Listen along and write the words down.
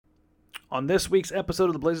On this week's episode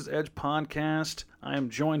of the Blazers Edge podcast, I am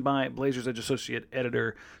joined by Blazers Edge Associate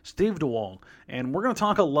Editor Steve DeWald, and we're going to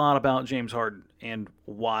talk a lot about James Harden and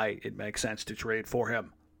why it makes sense to trade for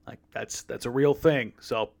him. Like that's a real thing,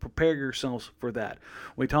 so prepare yourselves for that.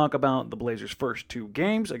 We talk about the Blazers' first two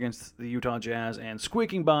games against the Utah Jazz and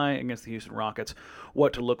squeaking by against the Houston Rockets,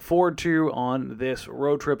 what to look forward to on this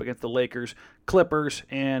road trip against the Lakers, Clippers,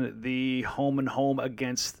 and the home and home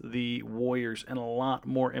against the Warriors, and a lot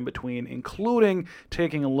more in between, including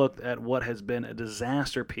taking a look at what has been a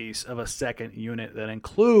disaster piece of a second unit that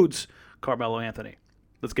includes Carmelo Anthony.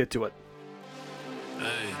 Let's get to it.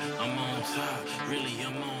 Hey, I'm on top, really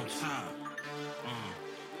I'm on top.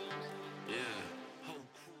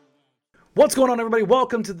 What's going on, everybody?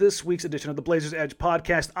 Welcome to this week's edition of the Blazers Edge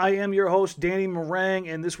podcast. I am your host, Danny Meringue,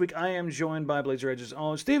 and this week I am joined by Blazer Edge's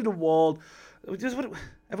own Steve DeWald.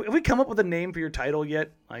 Have we come up with a name for your title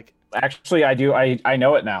yet? Actually, I do. I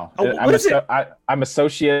know it now. Oh, what is it? I'm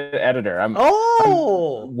associate editor. I'm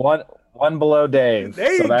one below Dave.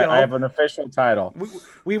 There you go. I have an official title.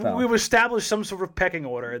 We've established some sort of pecking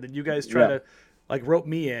order, and then you guys try to rope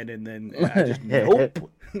me in, and then I just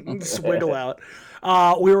nope, swiggle out.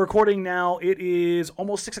 We're recording now. It is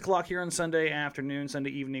almost 6 o'clock here on Sunday afternoon,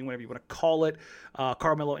 Sunday evening, whatever you want to call it.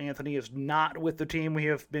 Carmelo Anthony is not with the team. We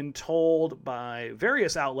have been told by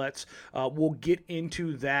various outlets. We'll get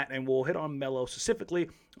into that, and we'll hit on Melo specifically.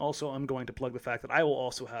 Also, I'm going to plug the fact that I will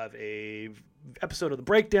also have a episode of The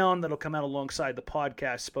Breakdown that'll come out alongside the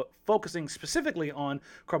podcast, but focusing specifically on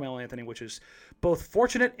Carmelo Anthony, which is both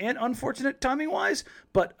fortunate and unfortunate timing-wise,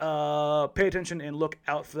 but pay attention and look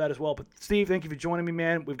out for that as well. But Steve, thank you for joining me,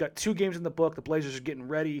 man. We've got 2 games in the book. The Blazers are getting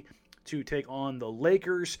ready to take on the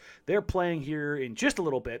Lakers. They're playing here in just a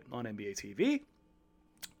little bit on NBA TV,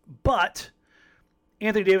 but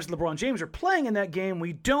Anthony Davis and LeBron James are playing in that game.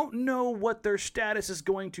 We don't know what their status is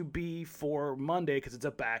going to be for Monday because it's a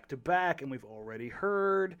back-to-back, and we've already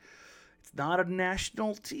heard it's not a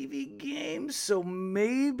national TV game, so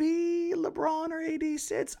maybe LeBron or AD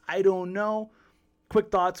sits. I don't know. Quick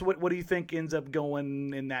thoughts. What do you think ends up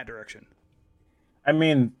going in that direction? I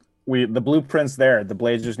mean, the blueprint's there. The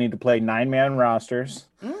Blazers need to play 9-man rosters,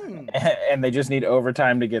 and they just need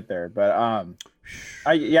overtime to get there. But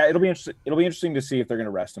it'll be interesting. It'll be interesting to see if they're going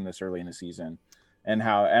to rest him this early in the season, and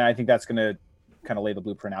I think that's going to kind of lay the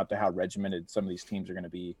blueprint out to how regimented some of these teams are going to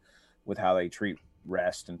be with how they treat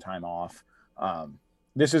rest and time off.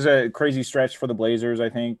 This is a crazy stretch for the Blazers. I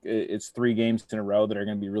think it's 3 games in a row that are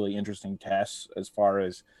going to be really interesting tests as far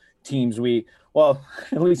as teams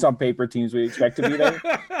at least on paper, teams we expect to be there.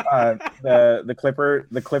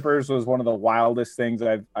 The Clippers was one of the wildest things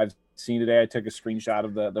that I've seen today. I took a screenshot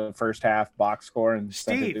of the first half box score and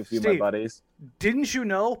sent it to a few of my buddies. Didn't you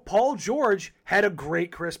know Paul George had a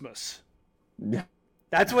great Christmas?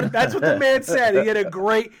 That's what the man said. He had a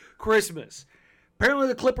great Christmas. Apparently,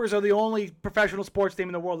 the Clippers are the only professional sports team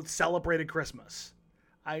in the world that celebrated Christmas.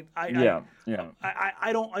 I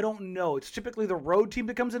don't know. It's typically the road team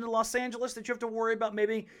that comes into Los Angeles that you have to worry about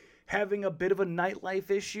maybe having a bit of a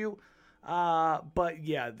nightlife issue. But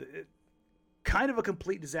yeah, kind of a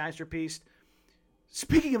complete disaster piece.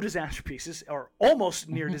 Speaking of disaster pieces, or almost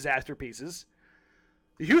near disaster pieces,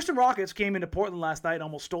 the Houston Rockets came into Portland last night and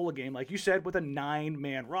almost stole a game, like you said, with a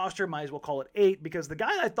 9-man roster. Might as well call it 8 because the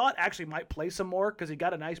guy I thought actually might play some more because he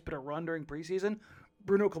got a nice bit of run during preseason,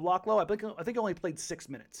 Bruno Caboclo, I think only played 6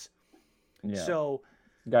 minutes. Yeah. So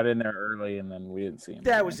got in there early and then we didn't see him.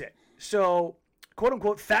 That was it. So, quote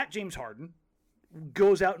unquote, fat James Harden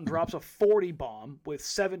goes out and drops a 40 bomb with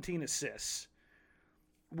 17 assists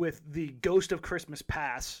with the ghost of Christmas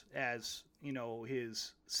Pass as,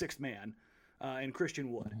 his 6th man, and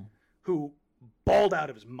Christian Wood, who balled out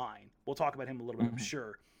of his mind. We'll talk about him a little bit, I'm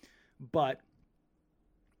sure. But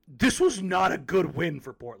this was not a good win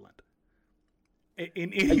for Portland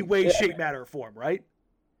in any way, shape, matter, or form, right?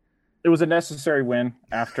 It was a necessary win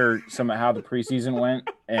after how the preseason went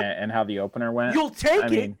and how the opener went. You'll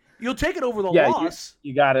take it. You'll take it over the loss.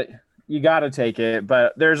 You got it. You got to take it.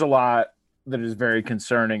 But there's a lot that is very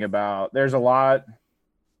concerning about. There's a lot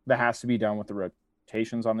that has to be done with the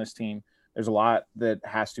rotations on this team. There's a lot that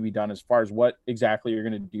has to be done as far as what exactly you're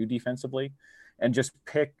going to do defensively, and just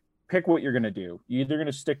pick what you're going to do. You're either going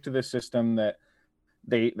to stick to the system that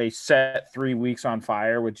they set 3 weeks on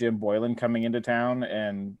fire with Jim Boylan coming into town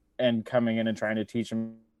and coming in and trying to teach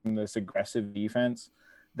them this aggressive defense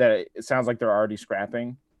that it sounds like they're already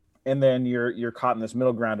scrapping. And then you're caught in this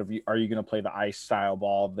middle ground of, are you going to play the ice style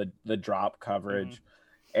ball, the drop coverage,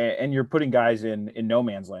 and you're putting guys in no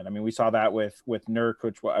man's land. I mean, we saw that with Nurk,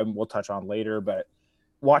 which we'll touch on later, but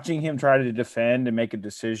watching him try to defend and make a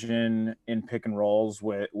decision in pick and rolls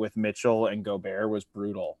with Mitchell and Gobert was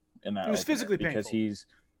brutal in that. It was physically because painful.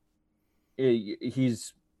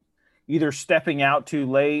 he's either stepping out too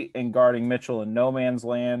late and guarding Mitchell in no man's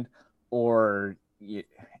land, or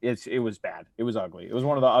it was bad. It was ugly. It was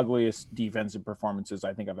one of the ugliest defensive performances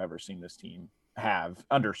I think I've ever seen this team have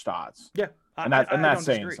under Stotts. Yeah, and that's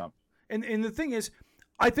saying something. And the thing is,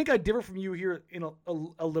 I think I differ from you here in a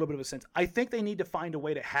little bit of a sense. I think they need to find a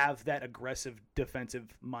way to have that aggressive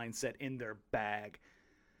defensive mindset in their bag.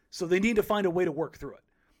 So they need to find a way to work through it.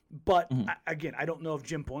 But again, I don't know if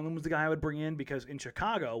Jim Boylan was the guy I would bring in, because in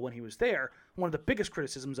Chicago, when he was there, one of the biggest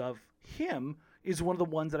criticisms of him is one of the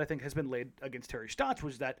ones that I think has been laid against Terry Stotts,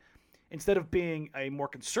 was that instead of being a more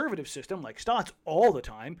conservative system like Stotts all the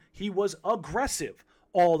time, he was aggressive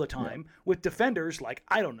all the time with defenders like,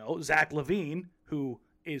 I don't know, Zach LaVine, who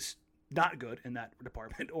is not good in that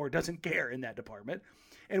department or doesn't care in that department,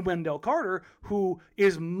 and Wendell Carter, who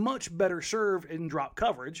is much better served in drop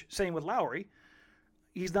coverage. Same with Lowry.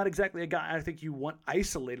 He's not exactly a guy I think you want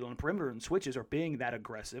isolated on perimeter and switches or being that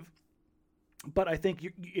aggressive. But I think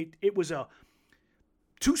it was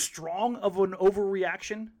too strong of an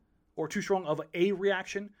overreaction, or too strong of a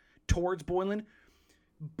reaction towards Boylan.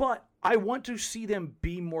 But I want to see them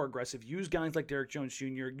be more aggressive. Use guys like Derek Jones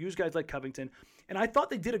Jr., use guys like Covington. And I thought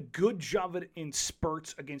they did a good job of it in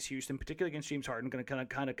spurts against Houston, particularly against James Harden. I'm going to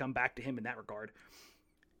kind of come back to him in that regard.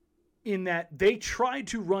 In that they tried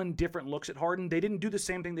to run different looks at Harden. They didn't do the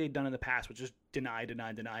same thing they had done in the past, which is deny,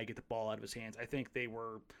 get the ball out of his hands. I think they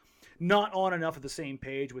were not on enough of the same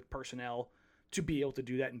page with personnel to be able to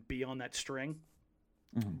do that and be on that string.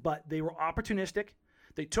 But they were opportunistic.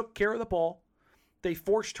 They took care of the ball. They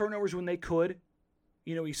forced turnovers when they could.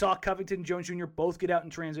 You know, we saw Covington and Jones Jr. both get out in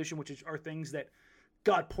transition, which are things that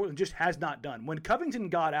Portland just has not done. When Covington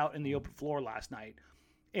got out in the open floor last night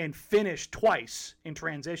and finished twice in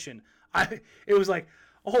transition, it was like,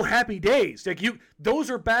 oh, happy days. Like those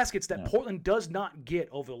are baskets that Portland does not get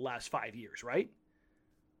over the last 5 years, right?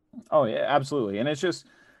 Oh yeah, absolutely. And it's just,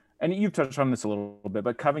 and you've touched on this a little bit,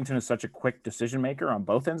 but Covington is such a quick decision maker on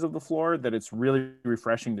both ends of the floor that it's really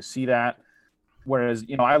refreshing to see that. Whereas,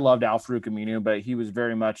 you know, I loved Al-Farouq Aminu, but he was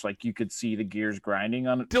very much like you could see the gears grinding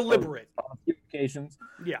on deliberate on a few occasions.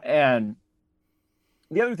 Yeah. And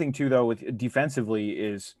the other thing too, though, with defensively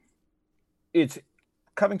is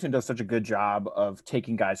Covington does such a good job of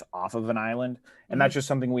taking guys off of an island. And that's just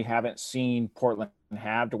something we haven't seen Portland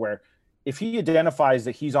have, to where if he identifies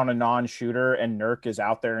that he's on a non-shooter and Nurk is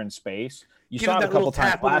out there in space, you saw it a couple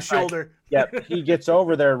times last night. Yeah, he gets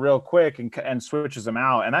over there real quick and switches them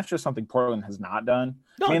out, and that's just something Portland has not done.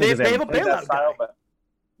 No, they have a bailout style, but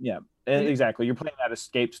yeah, exactly. You're playing that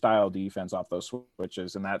escape style defense off those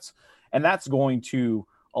switches, and that's going to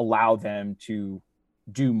allow them to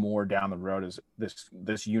do more down the road as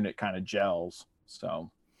this unit kind of gels.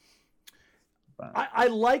 So, I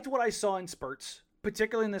liked what I saw in spurts,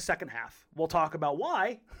 particularly in the second half. We'll talk about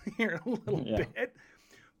why here in a little bit,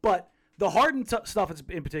 but the Harden stuff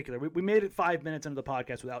in particular, we made it 5 minutes into the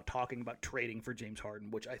podcast without talking about trading for James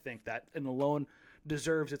Harden, which I think that in alone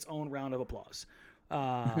deserves its own round of applause.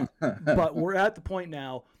 But we're at the point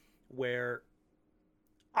now where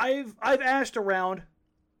I've asked around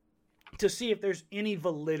to see if there's any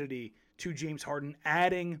validity to James Harden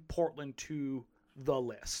adding Portland to the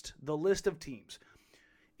list of teams.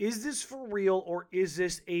 Is this for real, or is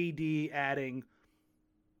this AD adding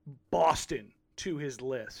Boston to his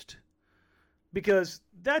list? Because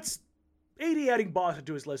that's AD adding Boston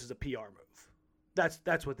to his list is a PR move.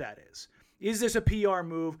 That's what that is. Is this a PR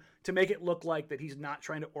move to make it look like that he's not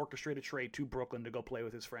trying to orchestrate a trade to Brooklyn to go play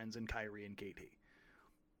with his friends in Kyrie and KD?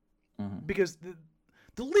 Because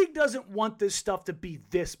the league doesn't want this stuff to be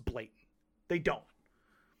this blatant. They don't.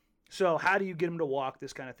 So how do you get him to walk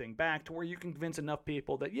this kind of thing back to where you can convince enough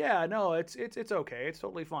people that, yeah, no, it's okay. It's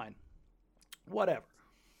totally fine. Whatever.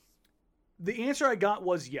 The answer I got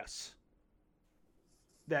was yes.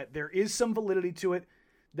 That there is some validity to it,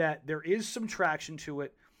 that there is some traction to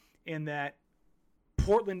it, and that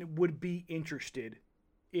Portland would be interested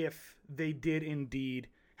if they did indeed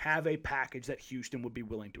have a package that Houston would be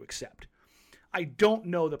willing to accept. I don't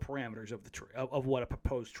know the parameters of of what a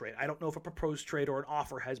proposed trade. I don't know if a proposed trade or an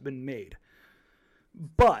offer has been made.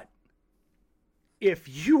 But if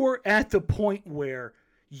you are at the point where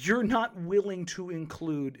you're not willing to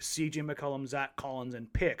include CJ McCollum, Zach Collins,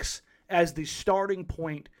 and picks as the starting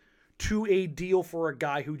point to a deal for a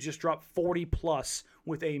guy who just dropped 40 plus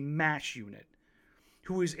with a match unit,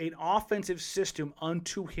 who is an offensive system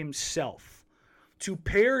unto himself, to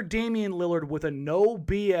pair Damian Lillard with a no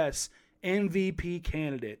BS MVP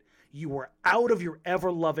candidate, you are out of your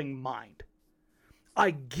ever-loving mind.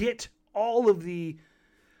 I get all of the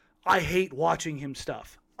I hate watching him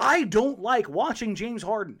stuff. I don't like watching James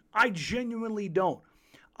Harden. I genuinely don't.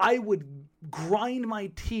 I would grind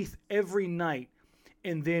my teeth every night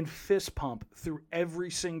and then fist pump through every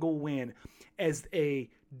single win as they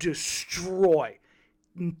destroy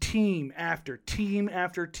team after team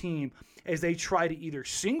after team as they try to either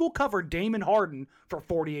single cover Damon Harden for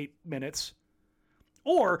 48 minutes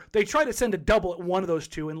or they try to send a double at one of those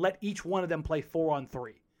two and let each one of them play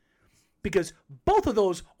 4-on-3. Because both of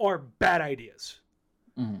those are bad ideas.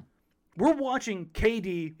 Mm-hmm. We're watching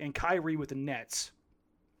KD and Kyrie with the Nets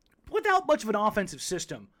without much of an offensive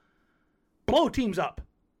system blow teams up.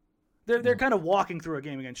 They're kind of walking through a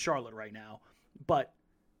game against Charlotte right now, but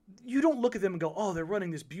you don't look at them and go, oh, they're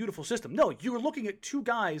running this beautiful system. No, you're looking at two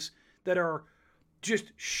guys that are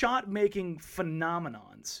just shot-making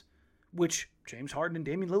phenomenons, which James Harden and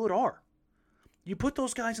Damian Lillard are. You put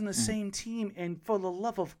those guys in the same team, and for the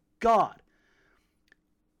love of God,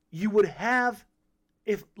 you would have,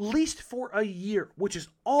 at least for a year, which is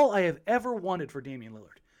all I have ever wanted for Damian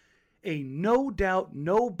Lillard, a no doubt,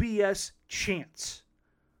 no BS chance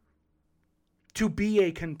to be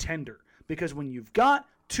a contender. Because when you've got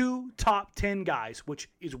two top 10 guys, which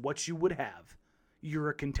is what you would have, you're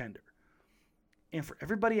a contender. And for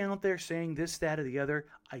everybody out there saying this, that, or the other,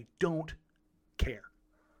 I don't care.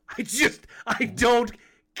 I don't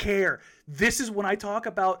care. This is when I talk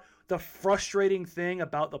about the frustrating thing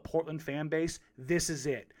about the Portland fan base. This is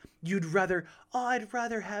it. I'd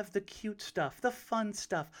rather have the cute stuff, the fun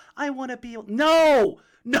stuff. I want to be, no,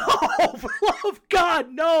 for the love of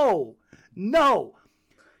God, no.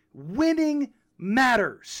 Winning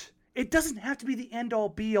matters. It doesn't have to be the end all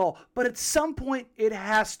be all, but at some point it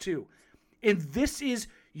has to. And this is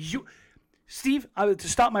you, Steve, to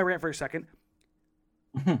stop my rant for a second.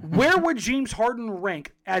 Where would James Harden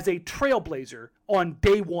rank as a trailblazer on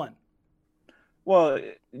day one? Well,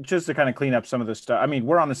 just to kind of clean up some of this stuff. I mean,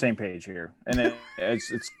 we're on the same page here, and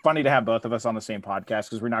it's funny to have both of us on the same podcast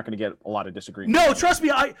because we're not going to get a lot of disagreement. No, trust me,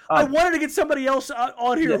 I wanted to get somebody else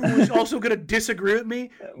on here who was also going to disagree with me,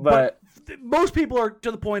 but most people are to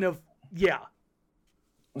the point of, yeah.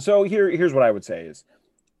 So here's what I would say is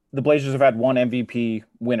the Blazers have had one MVP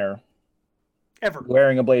winner ever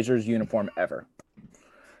wearing a Blazers uniform ever.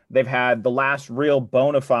 They've had the last real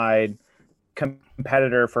bona fide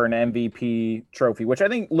competitor for an MVP trophy, which I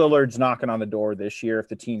think Lillard's knocking on the door this year if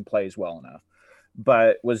the team plays well enough,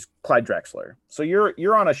 but was Clyde Drexler. So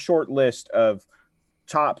you're on a short list of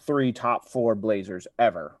top 3, top 4 Blazers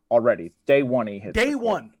ever already. Day one he hits. Day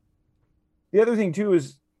one. The other thing too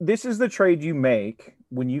is this is the trade you make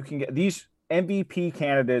when you can get these MVP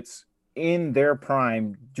candidates in their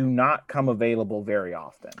prime do not come available very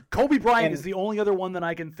often. Kobe Bryant is the only other one that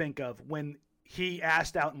I can think of when he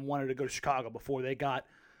asked out and wanted to go to Chicago before they got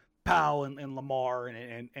Powell and Lamar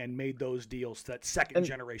and made those deals to that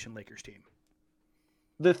second-generation Lakers team.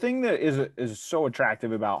 The thing that is so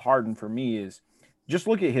attractive about Harden for me is just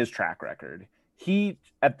look at his track record. He,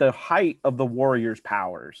 at the height of the Warriors'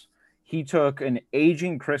 powers, he took an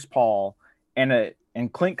aging Chris Paul and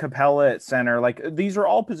Clint Capella at center. Like, these are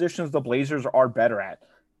all positions the Blazers are better at.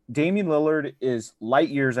 Damian Lillard is light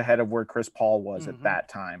years ahead of where Chris Paul was at that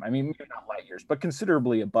time. I mean, maybe not light years, but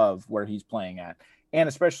considerably above where he's playing at. And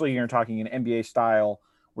especially you're talking an NBA style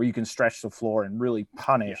where you can stretch the floor and really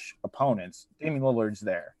punish opponents. Damian Lillard's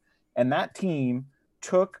there. And that team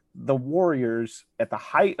took the Warriors at the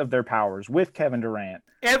height of their powers with Kevin Durant.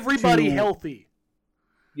 Everybody healthy.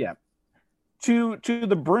 Yeah. To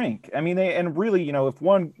the brink. I mean, and really, if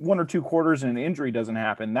one or two quarters and an injury doesn't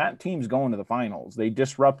happen, that team's going to the finals. They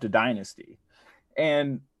disrupt a dynasty.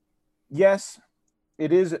 And yes,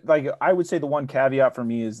 it is like, I would say the one caveat for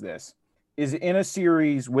me is this, is in a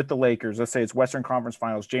series with the Lakers, let's say it's Western Conference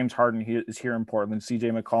Finals, James Harden is here in Portland,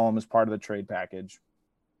 CJ McCollum is part of the trade package.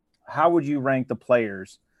 How would you rank the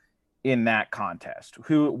players in that contest?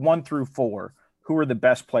 Who 1 through 4, who are the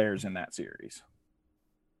best players in that series?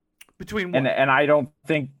 Between what? And I don't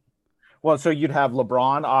think, well, so you'd have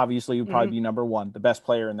LeBron, obviously, would probably be number 1, the best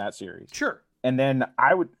player in that series. Sure. And then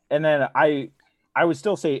I would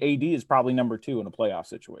still say AD is probably number 2 in a playoff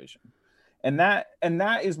situation. And that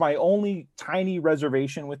is my only tiny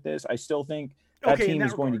reservation with this. I still think that team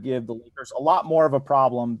is going to give the Lakers a lot more of a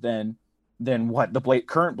problem than what the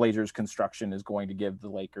current Blazers construction is going to give the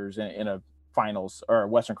Lakers in a finals or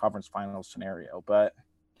Western Conference Finals scenario. But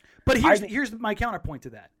here's my counterpoint to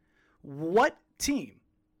that. What team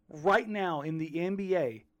right now in the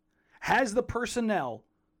NBA has the personnel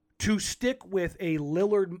to stick with a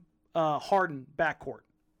Lillard Harden backcourt?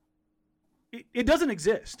 It doesn't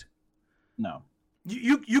exist. No.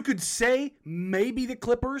 You could say maybe the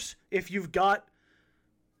Clippers if you've got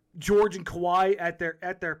George and Kawhi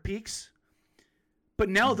at their peaks, but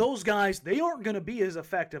now those guys, they aren't going to be as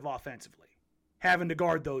effective offensively, having to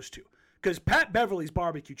guard those two, because Pat Beverly's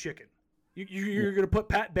barbecue chicken. You're going to put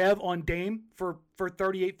Pat Bev on Dame for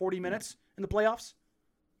 38, 40 minutes in the playoffs?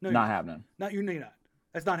 No, not happening. You're not.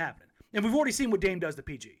 That's not happening. And we've already seen what Dame does to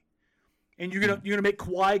PG. And you're gonna make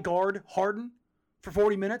Kawhi guard Harden for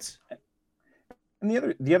 40 minutes?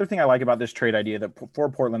 And the other thing I like about this trade idea that for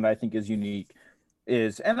Portland I think is unique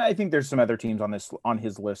is, and I think there's some other teams on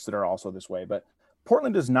his list that are also this way, but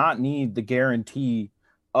Portland does not need the guarantee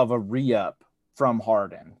of a re-up from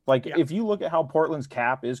Harden. If you look at how Portland's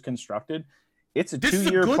cap is constructed, it's a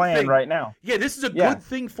 2-year plan right now. Yeah, this is a good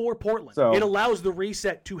thing for Portland. So, it allows the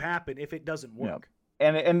reset to happen if it doesn't work. Yeah.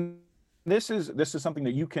 And this is something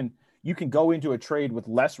that you can go into a trade with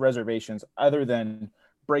less reservations, other than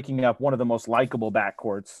breaking up one of the most likable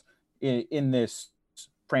backcourts in this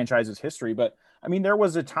franchise's history. But I mean, there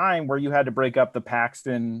was a time where you had to break up the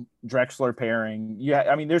Paxton Drexler pairing. Yeah,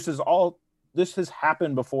 I mean, this has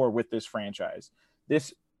happened before with this franchise.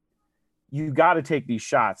 You got to take these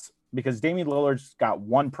shots, because Damian Lillard's got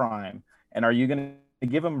one prime, and are you going to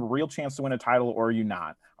give him a real chance to win a title, or are you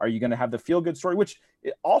not? Are you going to have the feel-good story? Which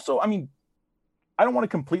also, I mean, I don't want to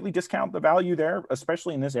completely discount the value there,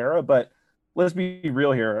 especially in this era, but let's be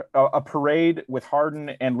real here. A parade with Harden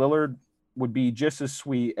and Lillard would be just as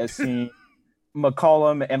sweet as seeing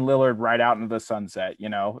McCollum and Lillard ride out into the sunset,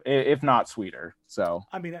 if not sweeter. So,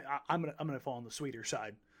 I mean, I'm gonna fall on the sweeter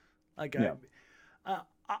side.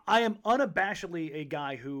 I am unabashedly a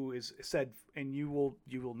guy who is said, and you will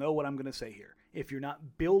know what I'm going to say here. If you're not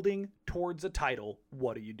building towards a title,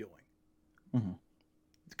 what are you doing? Mm-hmm.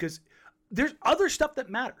 Because there's other stuff that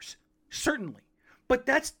matters, certainly, but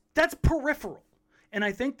that's peripheral. And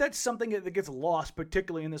I think that's something that gets lost,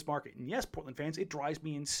 particularly in this market. And yes, Portland fans, it drives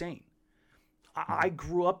me insane. I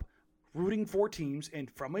grew up rooting for teams and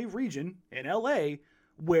from a region in LA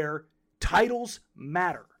where titles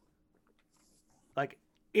matter. Like,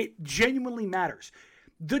 it genuinely matters.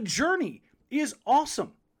 The journey is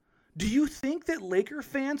awesome. Do you think that Laker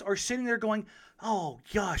fans are sitting there going, oh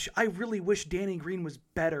gosh, I really wish Danny Green was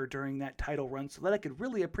better during that title run so that I could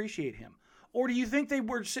really appreciate him? Or do you think they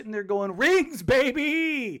were sitting there going, rings,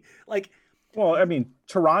 baby? Well, I mean,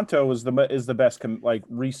 Toronto is the best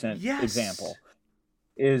recent example.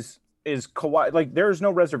 Is Kawhi, there's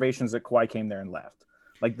no reservations that Kawhi came there and left.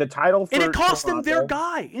 The title for and it cost Toronto, them their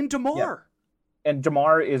guy in DeMar. Yeah. And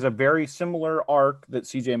DeMar is a very similar arc that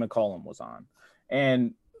CJ McCollum was on.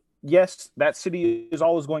 And yes, that city is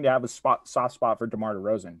always going to have a soft spot for DeMar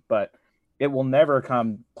DeRozan, but it will never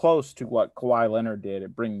come close to what Kawhi Leonard did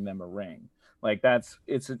at bringing them a ring.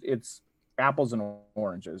 It's apples and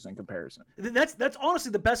oranges in comparison. That's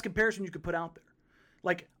honestly the best comparison you could put out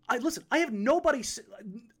there. I have nobody.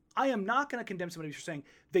 I am not going to condemn somebody for saying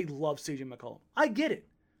they love CJ McCollum. I get it.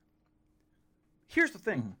 Here's the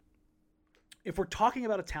thing. Mm-hmm. If we're talking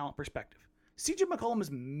about a talent perspective, CJ McCollum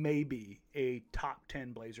is maybe a top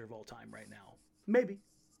 10 Blazer of all time right now. Maybe.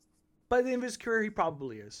 By the end of his career, he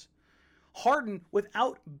probably is. Harden,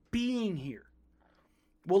 without being here,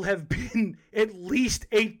 will have been at least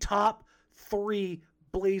a top 3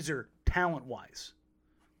 Blazer talent-wise.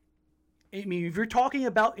 I mean, if you're talking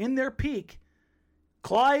about in their peak,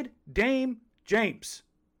 Clyde, Dame, James,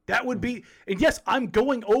 that would be... And yes, I'm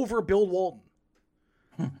going over Bill Walton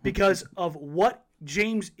because of what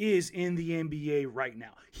James is in the NBA right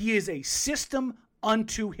now. He is a system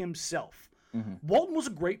unto himself. Mm-hmm. Walton was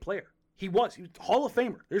a great player. He was Hall of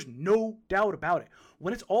Famer. There's no doubt about it.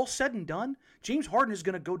 When it's all said and done, James Harden is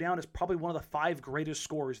going to go down as probably one of the 5 greatest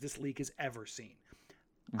scorers this league has ever seen.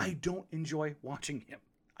 Mm-hmm. I don't enjoy watching him.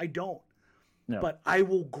 I don't. No. But I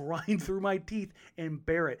will grind through my teeth and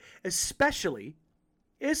bear it, especially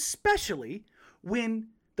when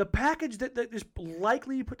the package that is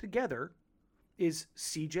likely to put together is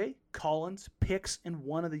CJ, Collins, Picks, and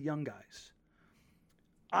one of the young guys.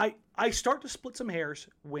 I start to split some hairs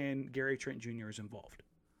when Gary Trent Jr. is involved.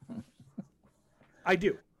 I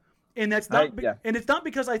do. And that's not and it's not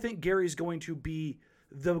because I think Gary's going to be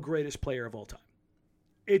the greatest player of all time.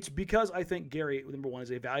 It's because I think Gary, number one,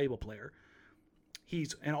 is a valuable player.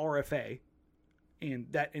 He's an RFA, and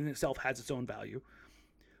that in itself has its own value.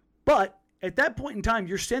 But at that point in time,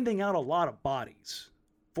 you're sending out a lot of bodies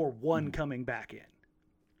for one coming back in.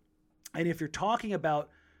 And if you're talking about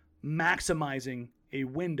maximizing a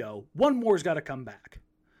window, one more's got to come back.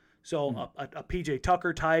 So a PJ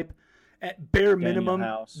Tucker type, at bare minimum,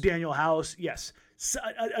 Daniel House, yes. So,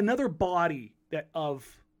 another body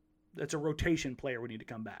that's a rotation player would need to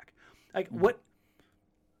come back. Like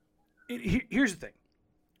here's the thing.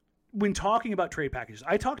 When talking about trade packages,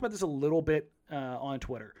 I talked about this a little bit on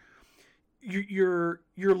Twitter. Your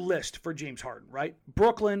list for James Harden, right?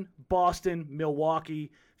 Brooklyn, Boston,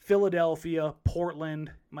 Milwaukee, Philadelphia,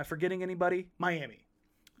 Portland. Am I forgetting anybody? Miami.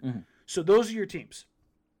 Mm-hmm. So those are your teams.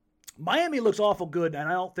 Miami looks awful good, and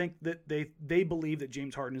I don't think that they believe that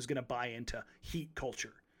James Harden is going to buy into Heat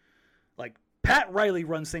culture. Like, Pat Riley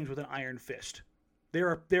runs things with an iron fist. There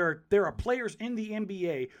are players in the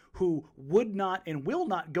NBA who would not and will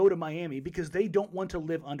not go to Miami because they don't want to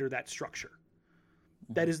live under that structure.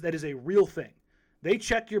 That is a real thing. They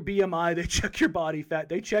check your BMI, they check your body fat,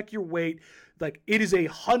 they check your weight. Like, it is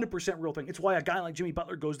 100% real thing. It's why a guy like Jimmy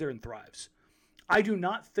Butler goes there and thrives. I do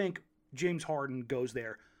not think James Harden goes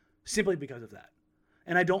there simply because of that.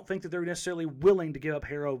 And I don't think that they're necessarily willing to give up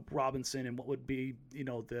Harold Robinson and what would be,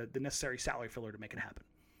 the necessary salary filler to make it happen.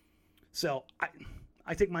 So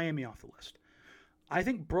I take Miami off the list. I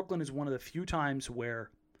think Brooklyn is one of the few times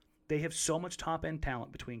where they have so much top-end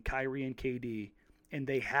talent between Kyrie and KD, and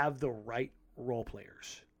they have the right role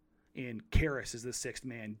players. And Karras is the sixth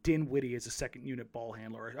man. Dinwiddie is a second-unit ball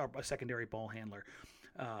handler, or a secondary ball handler.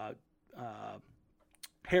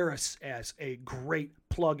 Harris as a great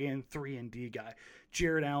plug-in 3-and-D guy.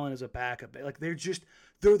 Jared Allen as a backup. Like, they're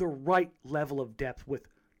the right level of depth with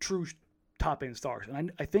true top-end stars.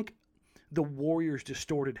 And I think the Warriors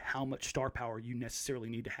distorted how much star power you necessarily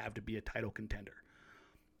need to have to be a title contender.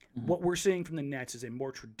 Mm-hmm. What we're seeing from the Nets is a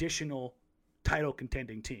more traditional title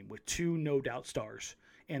contending team with two no-doubt stars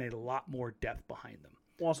and a lot more depth behind them.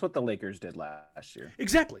 Well, it's what the Lakers did last year.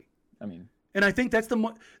 Exactly. I mean, and I think that's the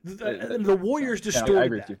Warriors distorted I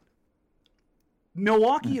agree that. with you.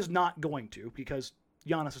 Milwaukee is not going to, because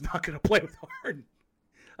Giannis is not going to play with Harden.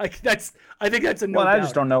 I think that's a no. Well, I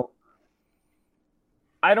just don't know.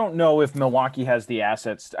 I don't know if Milwaukee has the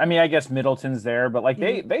assets. I mean, I guess Middleton's there, but like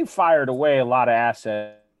they fired away a lot of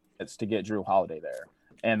assets to get Drew Holiday there,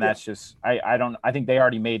 and that's just I think they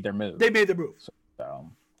already made their move. They made their move. So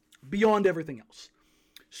beyond everything else.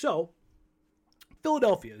 So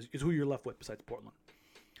Philadelphia is who you're left with besides Portland.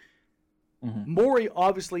 Mm-hmm. Morey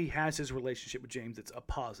obviously has his relationship with James. It's a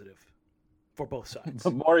positive for both sides.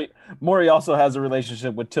 But Morey also has a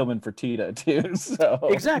relationship with Tillman Fertitta too. So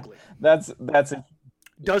exactly. That's a.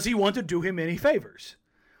 Does he want to do him any favors?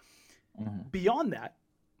 Mm-hmm. Beyond that,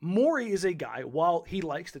 Morey is a guy, while he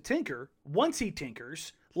likes to tinker, once he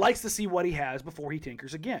tinkers, likes to see what he has before he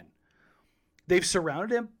tinkers again. They've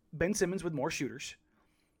surrounded Ben Simmons with more shooters.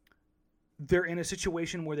 They're in a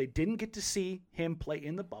situation where they didn't get to see him play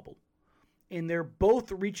in the bubble. And they're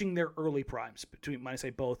both reaching their early primes, when I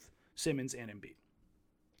say both Simmons and Embiid.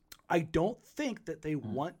 I don't think that they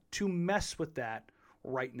want to mess with that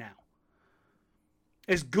right now.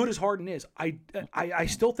 As good as Harden is, I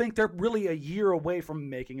still think they're really a year away from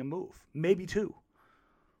making a move, maybe two.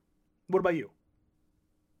 What about you?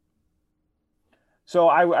 So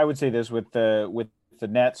I would say this with the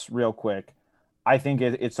Nets real quick. I think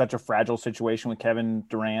it's such a fragile situation with Kevin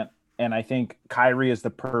Durant, and I think Kyrie is the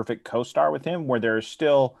perfect co-star with him, where there's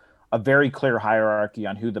still a very clear hierarchy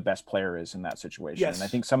on who the best player is in that situation. Yes. And I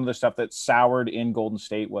think some of the stuff that soured in Golden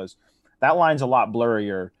State was that line's a lot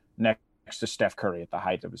blurrier next to Steph Curry at the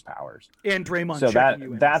height of his powers. And Draymond. So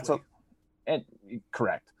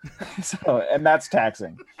correct. And that's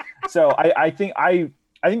taxing. So I think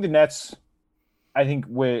the Nets. I think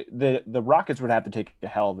with the Rockets would have to take a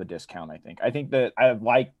hell of a discount. I think that I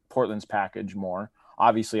like Portland's package more.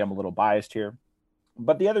 Obviously, I'm a little biased here,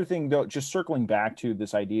 but the other thing, though, just circling back to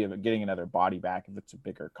this idea of getting another body back if it's a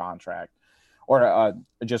bigger contract or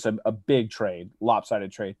just a big trade,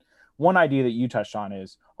 lopsided trade. One idea that you touched on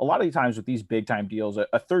is a lot of the times with these big time deals,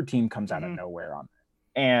 a third team comes out of nowhere on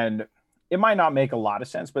it. And it might not make a lot of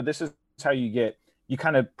sense, but this is how you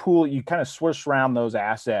kind of swish around those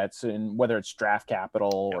assets, and whether it's draft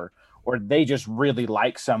capital or they just really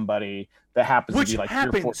like somebody that happens to be like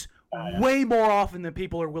happens way more often than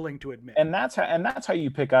people are willing to admit. And that's how you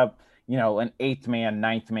pick up, an eighth man,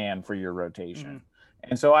 ninth man for your rotation. Mm-hmm.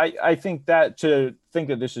 And so I think that to think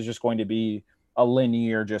that this is just going to be a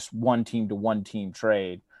linear, just one team to one team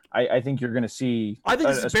trade, I think you're going to see. I think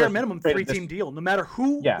it's a bare minimum 3-team deal, no matter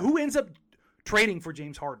who ends up trading for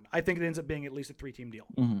James Harden. I think it ends up being at least a 3-team deal,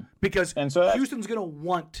 because Houston's going to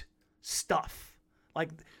want stuff.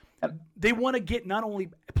 Like, they want to get not only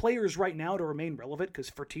players right now to remain relevant, because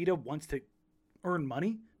Fertitta wants to earn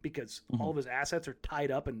money because all of his assets are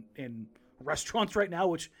tied up in restaurants right now,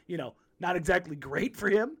 which, not exactly great for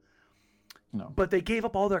him. No. But they gave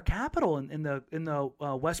up all their capital in the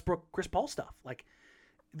Westbrook Chris Paul stuff. Like,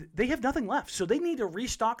 they have nothing left, so they need to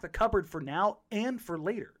restock the cupboard for now and for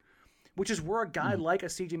later. which is where a guy like a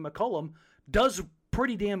CJ McCollum does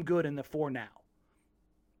pretty damn good in the 4 now.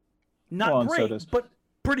 Not great, but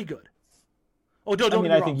pretty good. Oh, don't get me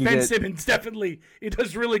wrong. Ben Simmons definitely it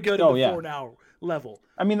does really good in the 4 now level.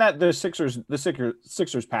 I mean that the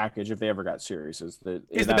Sixers package, if they ever got serious, is the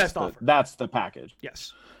best offer. That's the package.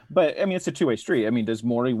 Yes. But I mean it's a two-way street. I mean, does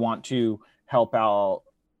Morey want to help out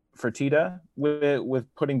Fertitta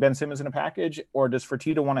with putting Ben Simmons in a package, or does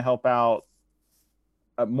Fertitta want to help out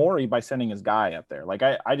Morey by sending his guy up there? Like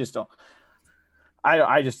I just don't.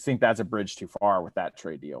 I just think that's a bridge too far with that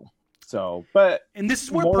trade deal. So, and this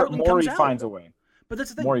is where Portland comes out. Morey finds a way. But that's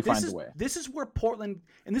the thing. Morey finds a way. This is where Portland,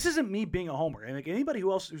 and this isn't me being a homer. And like anybody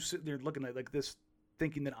who else who's sitting there looking at like this,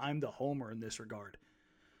 thinking that I'm the homer in this regard.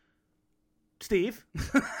 Steve.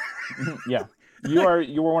 Yeah. You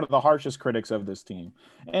were one of the harshest critics of this team.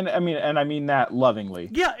 And I mean that lovingly.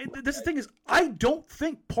 Yeah, this the thing is, I don't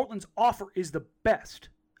think Portland's offer is the best.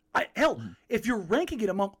 If you're ranking it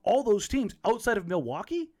among all those teams outside of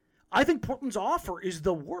Milwaukee, I think Portland's offer is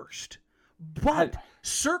the worst. But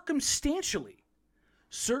circumstantially,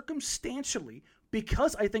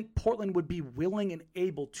 because I think Portland would be willing and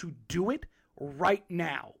able to do it right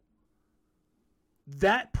now,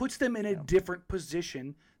 that puts them in a different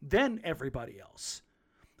position than everybody else.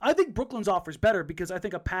 I think Brooklyn's offer is better because I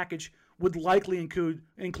think a package would likely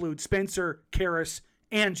include Spencer, Karras,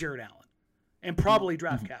 and Jared Allen, and probably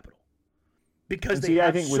draft capital because they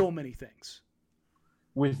have so many things.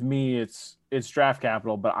 With me, it's draft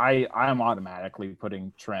capital, but I'm automatically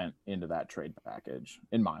putting Trent into that trade package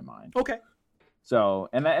in my mind. Okay. So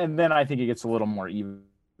and then I think it gets a little more even.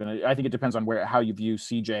 I think it depends on how you view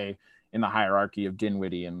CJ in the hierarchy of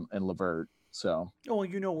Dinwiddie and LeVert. So. Well,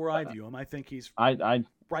 you know where I view him. I think he's I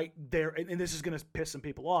right there, and this is going to piss some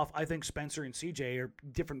people off. I think Spencer and CJ are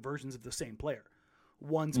different versions of the same player.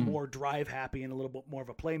 One's more drive happy and a little bit more of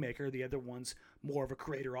a playmaker. The other one's more of a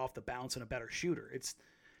creator off the bounce and a better shooter. It's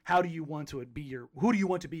who do you want to be your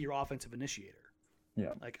offensive initiator?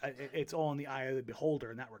 Yeah. Like it's all in the eye of the beholder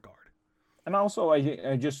in that regard. And also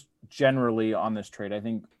I just generally on this trade, I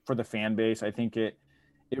think for the fan base, I think it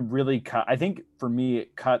really I think for me,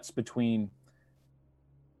 it cuts between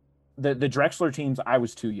the Drexler teams. I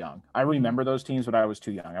was too young. I remember those teams, but I was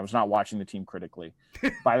too young. I was not watching the team critically.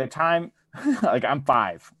 By the time, like I'm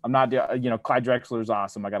 5, I'm not, Clyde Drexler is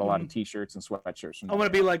awesome. I got a lot of t-shirts and sweatshirts. I'm going to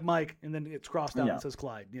be like Mike, and then it's crossed out and says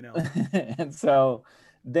Clyde, And so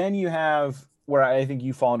then you have where I think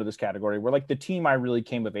you fall into this category where like the team I really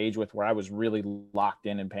came of age with, where I was really locked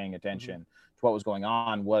in and paying attention to what was going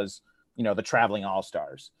on was, the traveling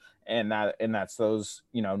all-stars. And that's those,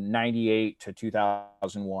 98 to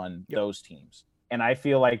 2001, those teams. And I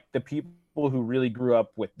feel like the people who really grew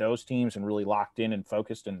up with those teams and really locked in and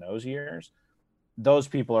focused in those years, those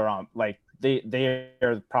people are on, like, they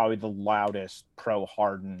are probably the loudest pro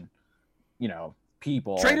Harden,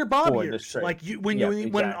 people. Trader Bob years. Like when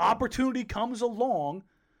an opportunity comes along,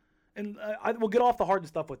 and I will get off the Harden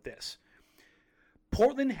stuff with this.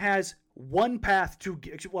 Portland has one path to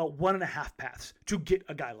get, 1.5 paths to get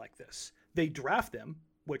a guy like this. They draft them,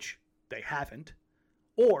 which they haven't,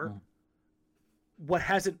 or what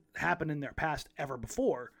hasn't happened in their past ever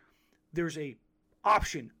before, there's a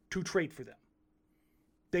option to trade for them.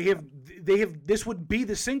 They have this would be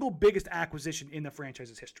the single biggest acquisition in the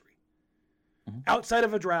franchise's history. Outside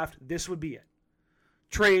of a draft, this would be it.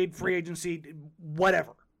 Trade, free agency,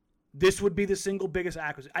 whatever. This would be the single biggest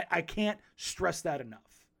acquisition. I can't stress that enough.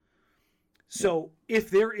 So if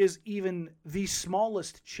there is even the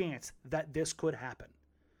smallest chance that this could happen,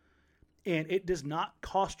 and it does not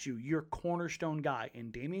cost you your cornerstone guy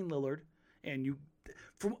in Damian Lillard, and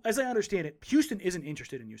from as I understand it, Houston isn't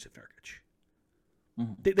interested in Jusuf Nurkic.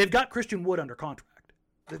 They've got Christian Wood under contract.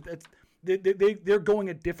 They're going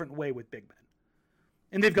a different way with big men.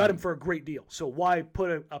 And they've got him for a great deal. So why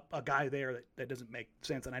put a guy there that doesn't make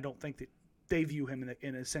sense? And I don't think that they view him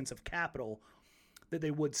in a sense of capital that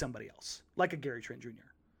they would somebody else, like a Gary Trent Jr.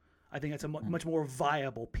 I think that's a much more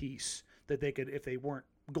viable piece that they could, if they weren't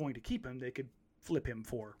going to keep him, they could flip him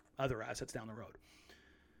for other assets down the road.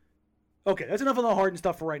 Okay, that's enough of the Harden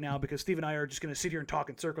stuff for right now, because Steve and I are just going to sit here and talk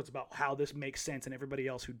in circles about how this makes sense, and everybody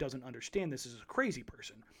else who doesn't understand this is a crazy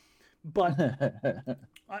person. But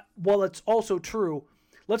while it's also true,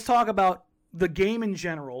 let's talk about the game in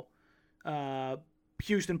general.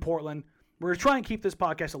 Houston, Portland. We're going to try and keep this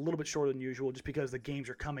podcast a little bit shorter than usual just because the games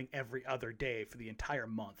are coming every other day for the entire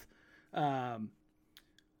month.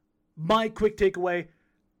 My quick takeaway,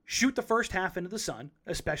 shoot the first half into the sun,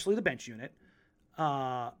 especially the bench unit.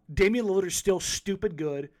 Damian Lillard is still stupid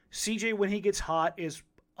good. CJ, when he gets hot, is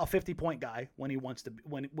a 50-point guy when he wants to.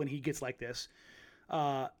 When he gets like this,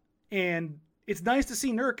 And it's nice to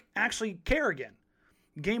see Nurk actually care again.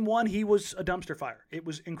 Game 1, he was a dumpster fire. It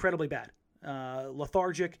was incredibly bad.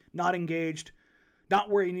 Lethargic, not engaged, not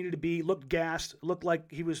where he needed to be, looked gassed, looked like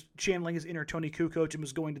he was channeling his inner Tony Kukoc and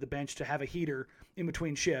was going to the bench to have a heater in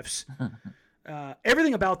between shifts.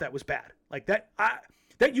 Everything about that was bad. Like that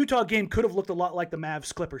Utah game could have looked a lot like the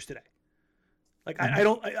Mavs Clippers today. Like I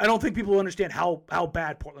don't think people understand how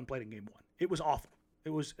bad Portland played in game 1. It was awful. It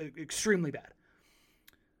was extremely bad.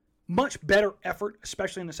 Much better effort,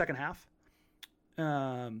 especially in the second half.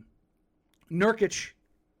 Nurkic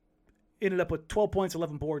ended up with 12 points,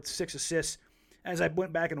 11 boards, 6 assists. As I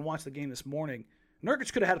went back and watched the game this morning,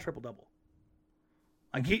 Nurkic could have had a triple-double.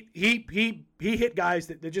 Like he hit guys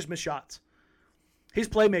that just missed shots. His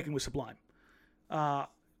playmaking was sublime. A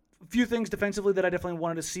few things defensively that I definitely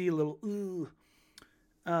wanted to see. A little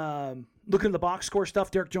looking at the box score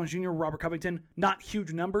stuff, Derek Jones Jr., Robert Covington, not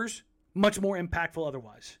huge numbers, much more impactful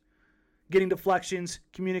otherwise. Getting deflections,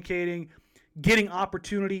 communicating, getting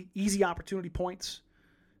opportunity, easy opportunity points.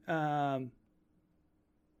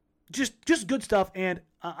 Just good stuff, and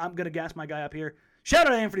I'm going to gas my guy up here. Shout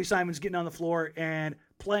out to Anthony Simons getting on the floor and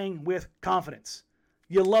playing with confidence.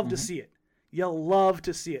 You love to see it. You love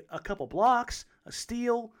to see it. A couple blocks, a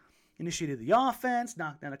steal, initiated the offense,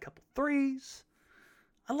 knocked down a couple threes.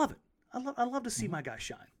 I love it. I love to see my guy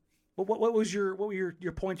shine. What were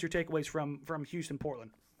your points, your takeaways from Houston,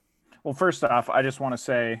 Portland? Well, first off, I just want to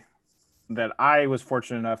say that I was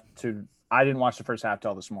fortunate enough I didn't watch the first half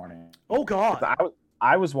till this morning. Oh God.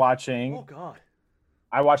 I was watching. Oh God.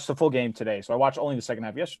 I watched the full game today, so I watched only the second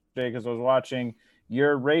half yesterday because I was watching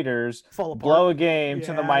your Raiders blow a game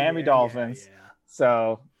to the Miami Dolphins. Yeah.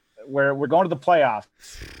 So we're going to the playoffs,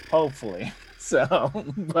 hopefully. So,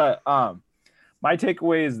 but my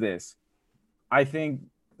takeaway is this: I think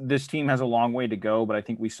this team has a long way to go, but I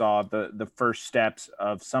think we saw the first steps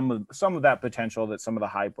of some of that potential that some of the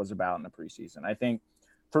hype was about in the preseason. I think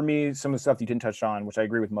for me, some of the stuff you didn't touch on, which I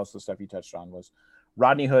agree with most of the stuff you touched on, was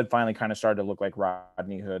Rodney Hood finally kind of started to look like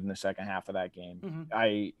Rodney Hood in the second half of that game.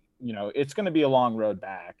 Mm-hmm. It's going to be a long road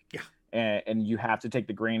back. Yeah. And you have to take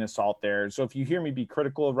the grain of salt there. So if you hear me be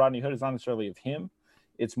critical of Rodney Hood, it's not necessarily of him.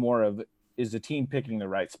 It's more of, is the team picking the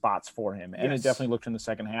right spots for him? And It definitely looked in the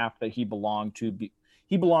second half that he belonged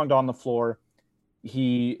on the floor.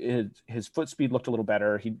 His foot speed looked a little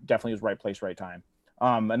better. He definitely was right place, right time.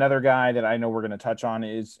 Another guy that I know we're going to touch on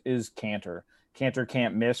is Cantor. Cantor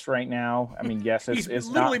can't miss right now. I mean, yes, it's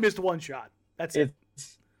literally missed one shot. That's it.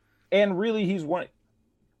 And really, he's one.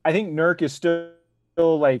 I think Nurk is still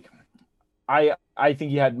like, I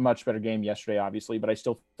think he had a much better game yesterday, obviously, but I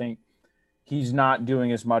still think he's not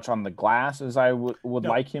doing as much on the glass as I would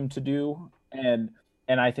like him to do. And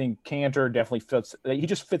I think Cantor definitely fits. He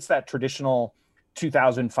just fits that traditional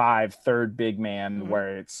 2005 third big man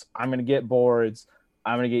where it's, I'm going to get boards,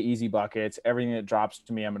 I'm going to get easy buckets. Everything that drops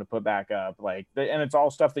to me, I'm going to put back up. And it's all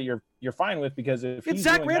stuff that you're fine with because if it's he's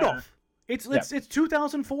Zach Randolph. That, it's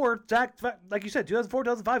 2004 Zach, like you said, 2004,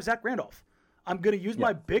 2005 Zach Randolph. I'm going to use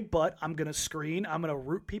my big butt. I'm going to screen. I'm going to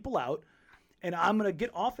root people out, and I'm going to get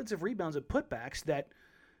offensive rebounds and putbacks that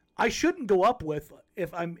I shouldn't go up with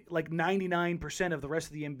if I'm like 99% of the rest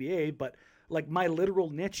of the NBA. But like my literal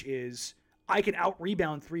niche is I can out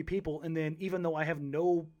rebound 3 people, and then even though I have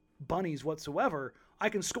no bunnies whatsoever, I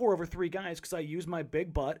can score over 3 guys because I use my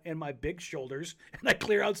big butt and my big shoulders, and I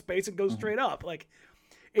clear out space and go straight up. Like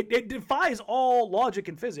it defies all logic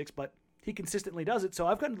and physics, but he consistently does it. So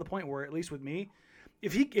I've gotten to the point where, at least with me,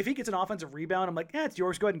 if he gets an offensive rebound, I'm like, it's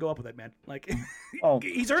yours. Go ahead and go up with it, man. Like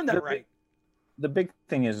he's earned that right. The big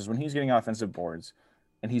thing is when he's getting offensive boards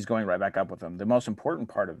and he's going right back up with them. The most important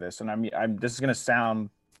part of this, and this is going to sound.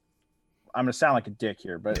 I'm going to sound like a dick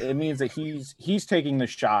here, but it means that he's taking the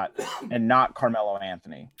shot and not Carmelo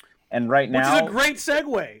Anthony. And right now, which is a great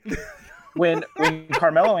segue. when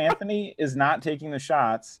Carmelo Anthony is not taking the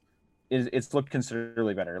shots, it's looked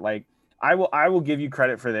considerably better. Like I will give you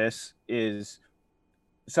credit for this. Is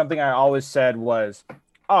something I always said was,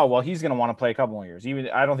 oh well, he's going to want to play a couple more years. Even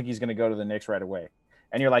I don't think he's going to go to the Knicks right away.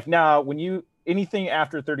 And you're like, no, anything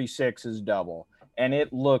after 36 is double, and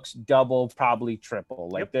it looks double, probably triple.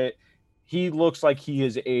 Like that. He looks like he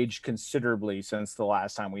has aged considerably since the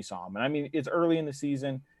last time we saw him. And I mean, it's early in the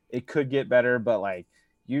season. It could get better, but like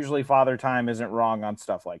usually Father Time isn't wrong on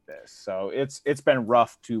stuff like this. So it's been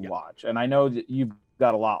rough to watch. And I know that you've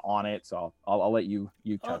got a lot on it, so I'll let you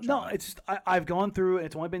touch on it. It's just, I've gone through it.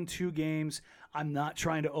 It's only been 2 games. I'm not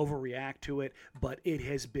trying to overreact to it, but it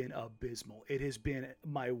has been abysmal. It has been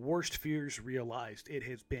my worst fears realized. It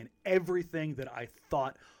has been everything that I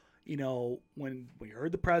thought. When we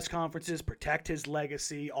heard the press conferences, protect his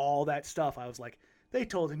legacy, all that stuff, I was like, They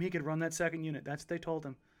told him he could run that second unit. That's what they told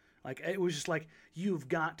him. Like, it was just like, you've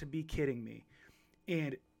got to be kidding me.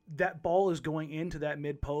 And that ball is going into that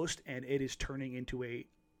mid post, and it is turning into a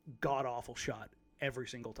god awful shot every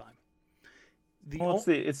single time.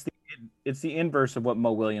 It's the inverse of what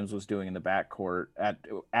Mo Williams was doing in the backcourt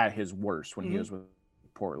at his worst when he was with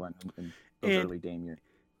Portland in those early Dame years.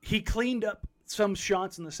 He cleaned up some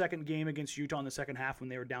shots in the second game against Utah in the second half when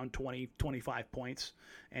they were down 20, 25 points,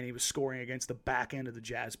 and he was scoring against the back end of the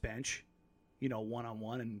Jazz bench,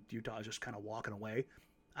 one-on-one, and Utah is just kind of walking away.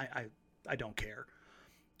 I don't care.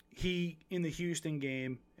 He, in the Houston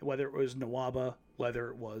game, whether it was Nwaba, whether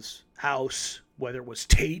it was House, whether it was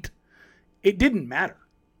Tate, it didn't matter.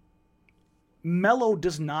 Melo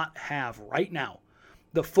does not have, right now,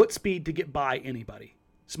 the foot speed to get by anybody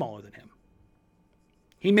smaller than him.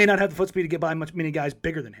 He may not have the foot speed to get by many guys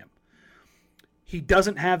bigger than him. He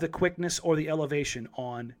doesn't have the quickness or the elevation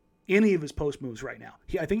on any of his post moves right now.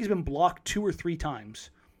 I think he's been blocked 2 or 3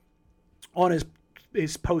 times on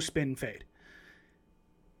his post spin fade.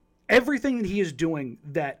 Everything that he is doing,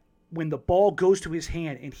 that when the ball goes to his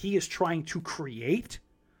hand and he is trying to create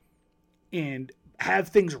and have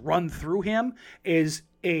things run through him, is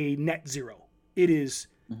a net zero. It is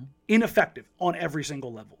ineffective on every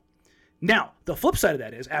single level. Now, the flip side of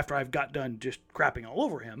that is, after I've got done just crapping all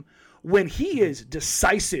over him, when he is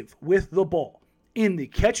decisive with the ball in the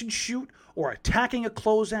catch and shoot, or attacking a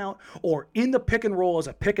closeout, or in the pick and roll as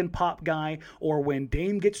a pick and pop guy, or when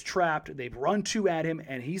Dame gets trapped, they run 2 at him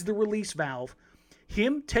and he's the release valve,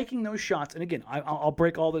 him taking those shots, and again, I'll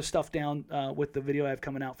break all this stuff down with the video I have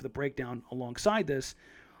coming out for the breakdown alongside this,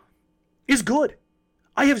 is good.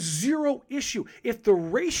 I have zero issue. If the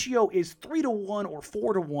ratio is 3-1 or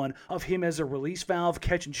 4-1 of him as a release valve,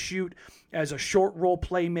 catch and shoot, as a short roll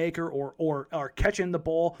playmaker, or catching the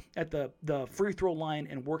ball at the free throw line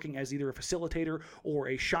and working as either a facilitator or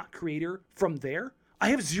a shot creator from there, I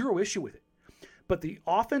have zero issue with it. But the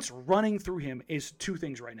offense running through him is 2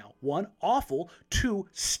 things right now. 1, awful. 2,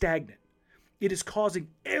 stagnant. It is causing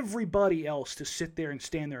everybody else to sit there and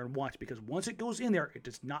stand there and watch, because once it goes in there, it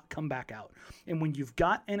does not come back out. And when you've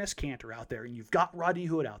got Enes Kanter out there and you've got Rodney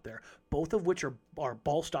Hood out there, both of which are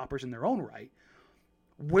ball stoppers in their own right,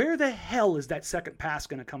 where the hell is that second pass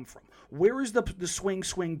going to come from? Where is the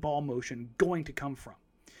swing ball motion going to come from?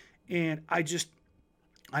 And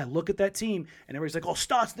I look at that team and everybody's like, oh,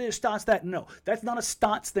 Stotts this, Stotts that. No, that's not a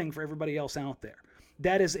Stotts thing for everybody else out there.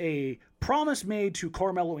 That is a promise made to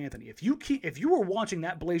Carmelo Anthony. If you were watching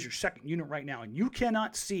that Blazers second unit right now and you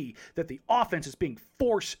cannot see that the offense is being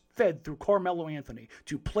force-fed through Carmelo Anthony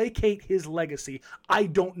to placate his legacy, I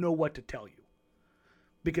don't know what to tell you.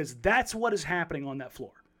 Because that's what is happening on that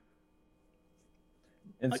floor.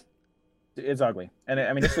 It's ugly. And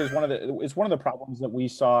I mean, this is one of the problems that we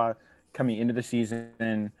saw coming into the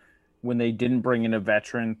season, when they didn't bring in a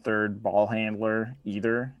veteran third ball handler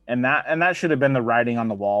either. And that should have been the writing on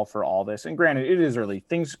the wall for all this. And granted, it is early.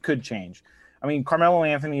 Things could change. I mean, Carmelo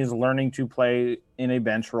Anthony is learning to play in a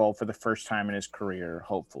bench role for the first time in his career,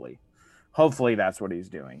 hopefully. Hopefully that's what he's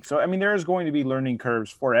doing. So, I mean, there is going to be learning curves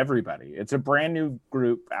for everybody. It's a brand new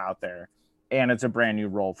group out there, and it's a brand new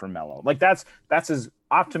role for Melo. Like, that's as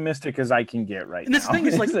optimistic as I can get right now. And this thing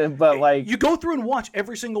is like, but like, you go through and watch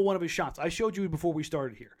every single one of his shots. I showed you before we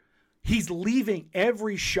started here. He's leaving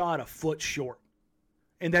every shot a foot short.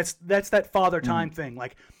 And that's that father time thing.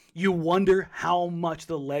 Like, you wonder how much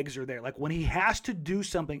the legs are there. Like, when he has to do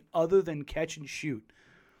something other than catch and shoot,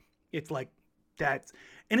 it's like that.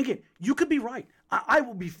 And again, you could be right. I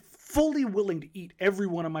will be fully willing to eat every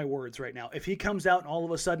one of my words right now. If he comes out and all of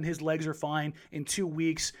a sudden his legs are fine in 2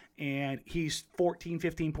 weeks and he's 14,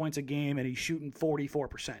 15 points a game and he's shooting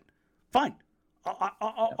 44%. Fine.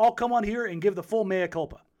 I'll come on here and give the full mea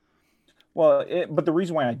culpa. Well, but the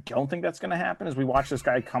reason why I don't think that's going to happen is we watched this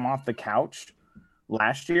guy come off the couch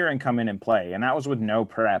last year and come in and play, and that was with no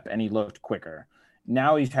prep, and he looked quicker.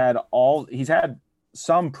 Now he's had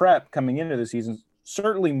some prep coming into the season,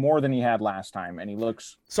 certainly more than he had last time, and he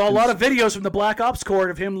looks. Saw a lot of videos from the Black Ops court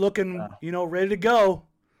of him looking, ready to go.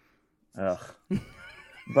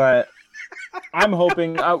 But I'm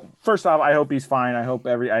hoping. First off, I hope he's fine. I hope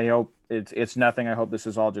it's nothing. I hope this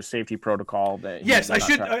is all just safety protocol. Yes,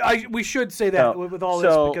 we should say that with all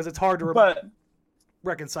this, because it's hard to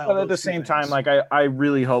reconcile. But at the same time, like I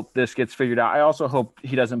really hope this gets figured out. I also hope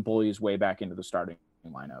he doesn't bully his way back into the starting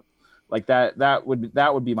lineup. Like that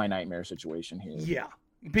would be my nightmare situation here. Yeah,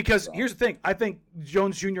 because here's the thing. I think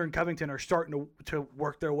Jones Jr. and Covington are starting to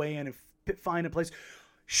work their way in and find a place.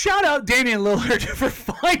 Shout out Damian Lillard for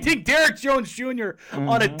finding Derrick Jones Jr.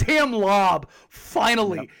 on a damn lob.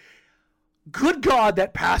 Finally. Yep. good God,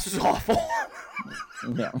 that pass is awful.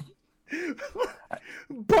 Yeah.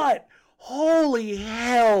 But holy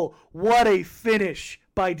hell, what a finish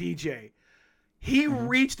by DJ. He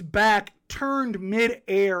reached back, turned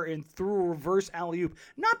mid-air, and threw a reverse alley-oop.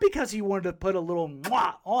 Not because he wanted to put a little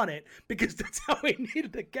mwah on it, because that's how he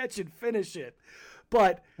needed to catch and finish it.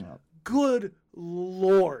 But good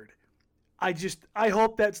Lord. I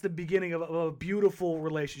hope that's the beginning of a beautiful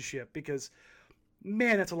relationship, because,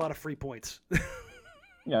 man, that's a lot of free points.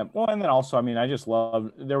 Yeah, well, and then also, I mean, I just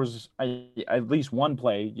love, there was at least one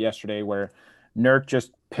play yesterday where Nurk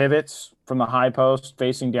just pivots from the high post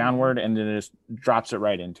facing downward and then just drops it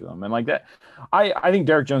right into him. And like that, I think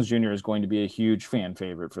Derrick Jones Jr. is going to be a huge fan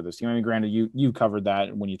favorite for this team. I mean, granted, you covered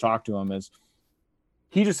that when you talked to him, is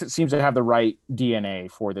he just seems to have the right DNA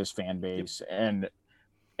for this fan base. And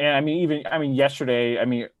I mean,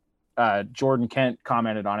 yesterday, Jordan Kent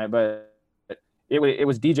commented on it, but it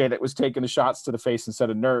was DJ that was taking the shots to the face instead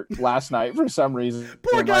of Nurk last night for some reason.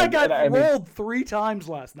 Poor guy got rolled 3 times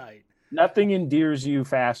last night. Nothing endears you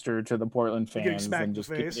faster to the Portland fans than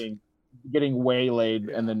just getting waylaid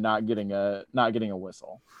and then not getting a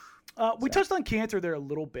whistle. We touched on Kanter there a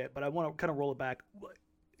little bit, but I want to kind of roll it back.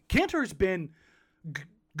 Kanter's been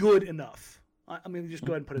good enough. I mean, just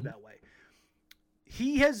go ahead and put it that way.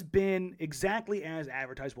 He has been exactly as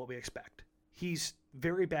advertised what we expect. He's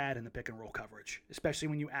very bad in the pick and roll coverage, especially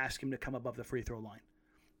when you ask him to come above the free throw line.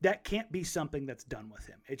 That can't be something that's done with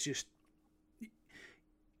him. It's just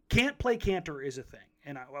can't play Kanter is a thing.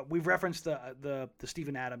 And we've referenced the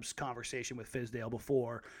Steven Adams conversation with Fizdale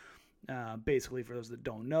before. Basically, for those that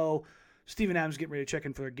don't know, Steven Adams getting ready to check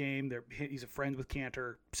in for a game. He's a friend with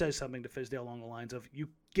Kanter, says something to Fizdale along the lines of, you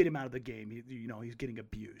get him out of the game. He's getting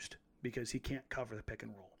abused because he can't cover the pick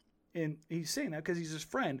and roll. And he's saying that because he's his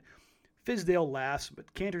friend. Fizdale laughs, but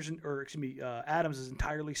Adams is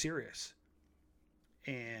entirely serious.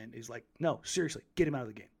 And he's like, no, seriously, get him out of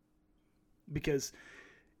the game. Because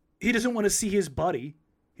he doesn't want to see his buddy,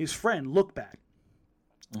 his friend, look bad.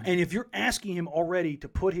 Mm-hmm. And if you're asking him already to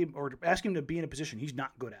put him, or asking him to be in a position he's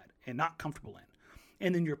not good at and not comfortable in,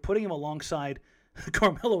 and then you're putting him alongside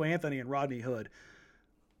Carmelo Anthony and Rodney Hood,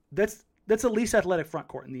 that's the least athletic front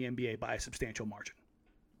court in the NBA by a substantial margin.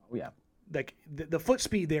 Oh, yeah. Like the foot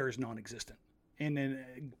speed there is non-existent, and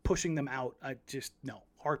then pushing them out,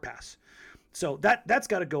 hard pass. So that's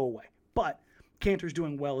got to go away. But Kanter's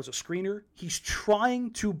doing well as a screener. He's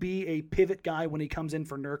trying to be a pivot guy when he comes in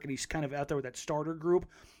for Nurk, and he's kind of out there with that starter group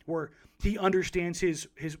where he understands his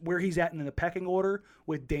where he's at in the pecking order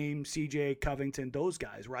with Dame, CJ, Covington, those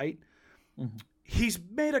guys, right? Mm-hmm. He's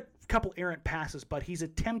made a couple errant passes, but he's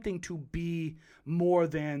attempting to be more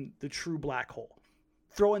than the true black hole.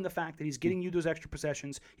 Throw in the fact that he's getting you those extra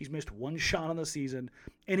possessions. He's missed 1 shot on the season,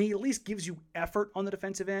 and he at least gives you effort on the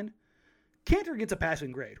defensive end. Kanter gets a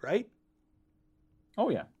passing grade, right? Oh,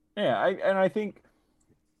 yeah. Yeah, I think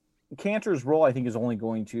Kanter's role, is only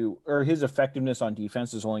going to, or his effectiveness on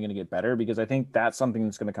defense is only going to get better, because I think that's something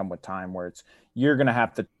that's going to come with time, where you're going to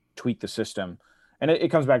have to tweak the system. And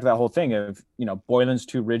it comes back to that whole thing of, Boylen's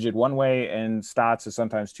too rigid one way and Stotts is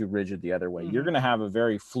sometimes too rigid the other way. Mm-hmm. You're going to have a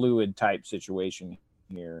very fluid type situation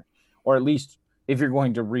here, or at least if you're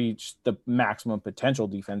going to reach the maximum potential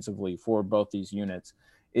defensively for both these units,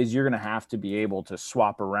 is you're going to have to be able to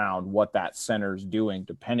swap around what that center's doing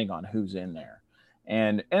depending on who's in there.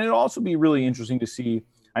 And it'll also be really interesting to see.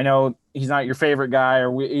 I know he's not your favorite guy,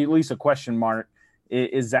 or at least a question mark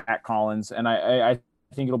is Zach Collins. And I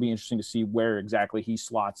think it'll be interesting to see where exactly he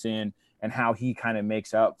slots in and how he kind of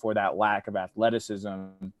makes up for that lack of athleticism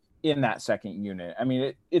in that second unit. I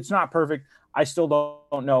mean, it's not perfect. I still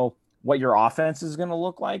don't know what your offense is going to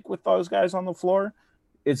look like with those guys on the floor.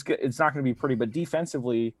 It's not going to be pretty, but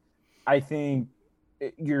defensively, I think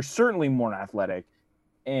you're certainly more athletic,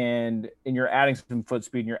 and you're adding some foot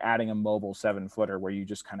speed, and you're adding a mobile 7-footer where you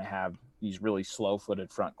just kind of have these really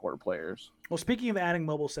slow-footed front court players. Well, speaking of adding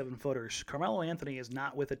mobile 7-footers, Carmelo Anthony is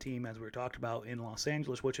not with a team, as we were talked about, in Los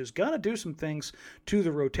Angeles, which is going to do some things to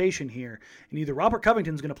the rotation here. And either Robert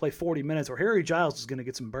Covington's going to play 40 minutes or Harry Giles is going to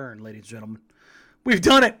get some burn, ladies and gentlemen. We've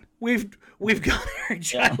done it. We've got Harry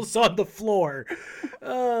Giles on the floor.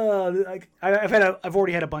 I've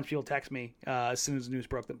already had a bunch of people text me as soon as the news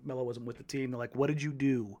broke that Melo wasn't with the team. They're like, "What did you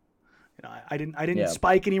do?" I didn't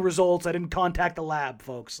spike any results. I didn't contact the lab,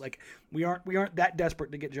 folks. Like we aren't that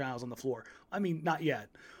desperate to get Giles on the floor. I mean, not yet.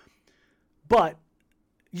 But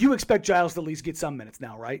you expect Giles to at least get some minutes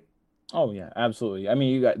now, right? Oh yeah, absolutely. I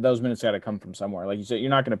mean, you got those minutes got to come from somewhere. Like you said, you're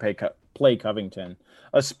not going to play Covington,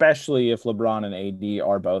 especially if LeBron and AD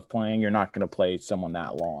are both playing. You're not going to play someone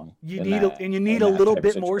that long. You need a little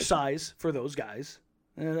bit more size for those guys.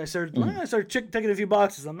 And I started taking a few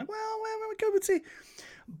boxes. I'm like, well, we go and see.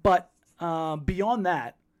 But beyond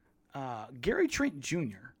that, Gary Trent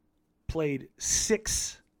Jr. played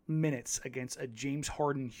 6 minutes against a James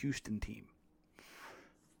Harden Houston team.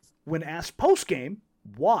 When asked post-game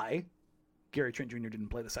why Gary Trent Jr. didn't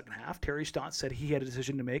play the second half, Terry Stotts said he had a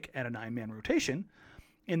decision to make at a 9-man rotation,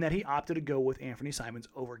 and that he opted to go with Anthony Simons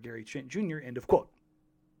over Gary Trent Jr., end of quote.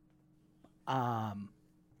 How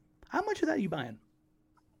much of that are you buying?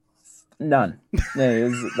 None.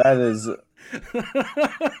 That is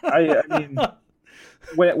I mean,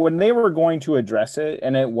 when they were going to address it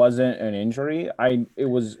and it wasn't an injury, it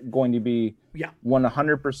was going to be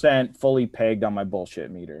 100% fully pegged on my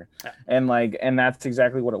bullshit meter. Yeah. And that's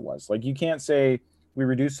exactly what it was. Like, you can't say we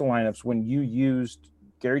reduced the lineups when you used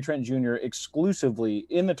Gary Trent Jr. exclusively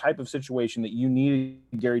in the type of situation that you needed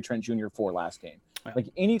Gary Trent Jr. for last game. Yeah. Like,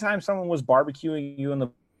 anytime someone was barbecuing you in the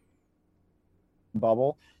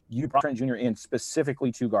bubble, you brought Trent Jr. in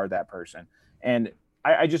specifically to guard that person. And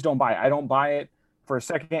I just don't buy it. I don't buy it for a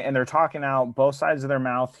second. And they're talking out both sides of their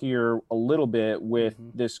mouth here a little bit with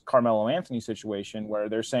this Carmelo Anthony situation where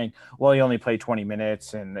they're saying, well, he only played 20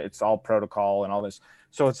 minutes and it's all protocol and all this.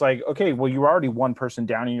 So it's like, okay, well, you're already one person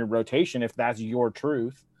down in your rotation if that's your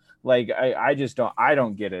truth. Like, I just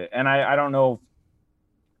don't get it. And I don't know.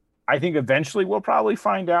 I think eventually we'll probably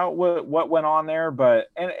find out what went on there. But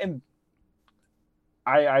and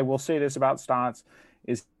I will say this about Stotts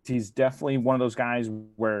is he's definitely one of those guys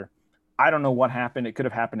where I don't know what happened. It could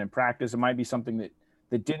have happened in practice. It might be something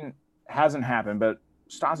that hasn't happened, but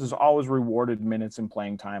Stotts has always rewarded minutes and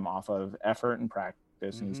playing time off of effort and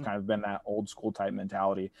practice. And he's kind of been that old school type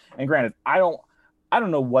mentality. And granted, I don't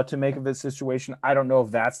know what to make of this situation. I don't know if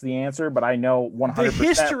that's the answer, but I know 100%. The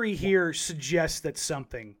history here suggests that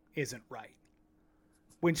something isn't right.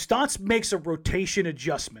 When Stotts makes a rotation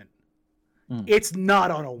adjustment, it's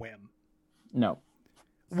not on a whim. No.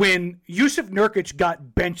 When Yusuf Nurkic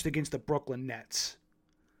got benched against the Brooklyn Nets,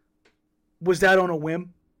 was that on a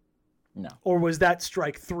whim? No. Or was that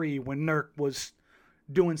strike 3 when Nurk was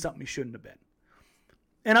doing something he shouldn't have been?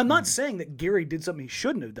 And I'm not saying that Gary did something he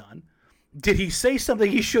shouldn't have done. Did he say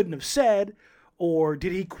something he shouldn't have said? Or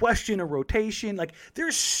did he question a rotation? Like,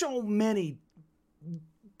 there's so many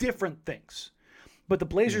different things. But the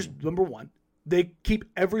Blazers, number one, they keep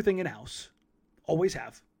everything in-house. Always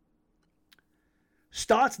have.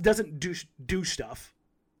 Stotts doesn't do stuff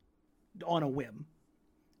on a whim.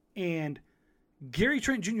 And Gary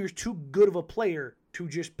Trent Jr. is too good of a player to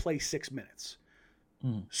just play 6 minutes.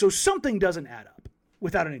 So something doesn't add up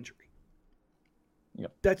without an injury.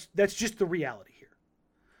 Yep. That's just the reality here.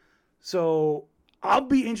 So I'll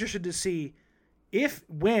be interested to see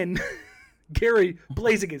when Gary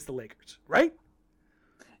plays against the Lakers, right?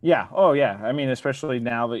 Yeah. Oh, yeah. I mean, especially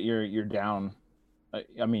now that you're down.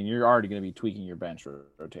 I mean, you're already going to be tweaking your bench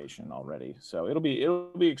rotation already, so it'll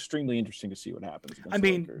be extremely interesting to see what happens. I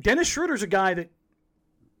mean, Dennis Schroeder's a guy that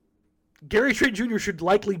Gary Trent Jr. should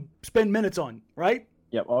likely spend minutes on, right?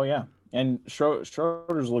 Yep. Oh, yeah. And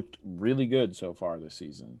Schroeder's looked really good so far this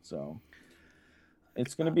season, so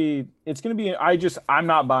it's going to be. I'm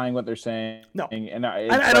not buying what they're saying. No, and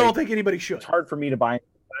I don't think anybody should. It's hard for me to buy.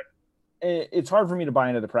 It's hard for me to buy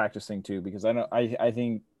into the practice thing too, because I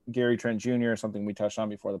think Gary Trent Jr., something we touched on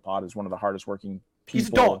before the pod, is one of the hardest working people. He's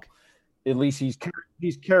a dog. At least he's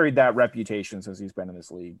carried that reputation since he's been in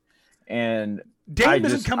this league. And Dame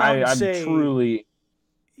doesn't come out and say, truly,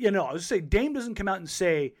 I was say Dame doesn't come out and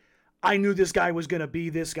say, I knew this guy was going to be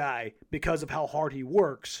this guy because of how hard he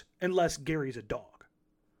works, unless Gary's a dog.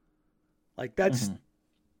 Like, that's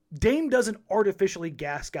Dame doesn't artificially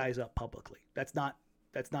gas guys up publicly. That's not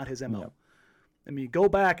his MO. Yep. I mean, go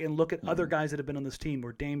back and look at other guys that have been on this team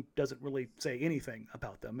where Dame doesn't really say anything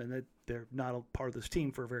about them, and that they're not a part of this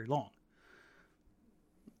team for very long.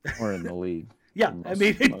 Or in the league. Yeah, I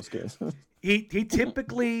mean, most cases. he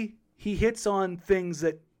typically hits on things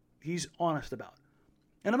that he's honest about.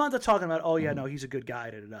 And I'm not just talking about, he's a good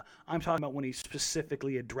guy. I'm talking about when he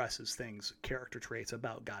specifically addresses things, character traits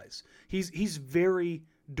about guys. He's very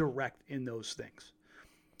direct in those things.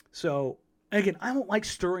 So, again, I don't like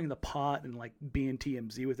stirring the pot and like being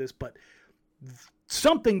TMZ with this, but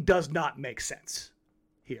something does not make sense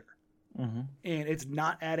here. And it's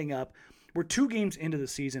not adding up. We're 2 games into the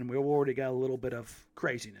season. We've already got a little bit of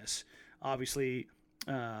craziness. Obviously,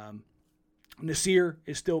 Nasir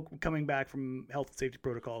is still coming back from health and safety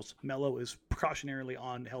protocols. Melo is precautionarily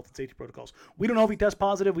on health and safety protocols. We don't know if he tests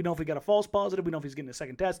positive. We don't know if he got a false positive. We don't know if he's getting a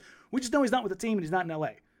second test. We just know he's not with the team and he's not in LA.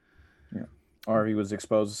 Or if he was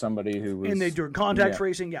exposed to somebody who was... And they doing contact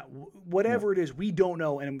tracing, whatever it is, we don't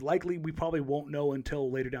know, and likely we probably won't know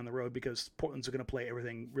until later down the road because Portland's going to play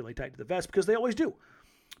everything really tight to the vest because they always do.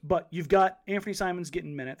 But you've got Anthony Simons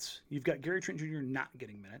getting minutes. You've got Gary Trent Jr. not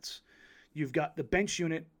getting minutes. You've got the bench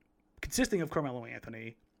unit consisting of Carmelo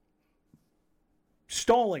Anthony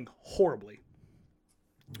stalling horribly.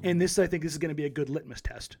 And I think this is going to be a good litmus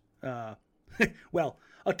test. Well,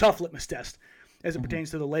 a tough litmus test as it pertains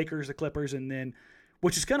to the Lakers, the Clippers, and then,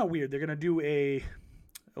 which is kind of weird, they're going to do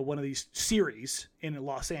one of these series in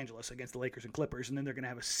Los Angeles against the Lakers and Clippers, and then they're going to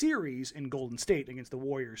have a series in Golden State against the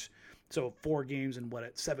Warriors. So 4 games in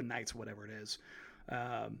 7 nights, whatever it is,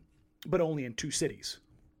 but only in 2 cities.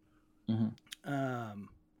 Mm-hmm.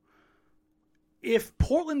 If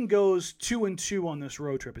Portland goes 2-2 on this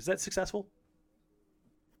road trip, is that successful?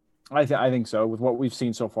 I think so. With what we've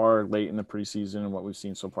seen so far late in the preseason and what we've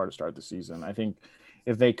seen so far to start the season, I think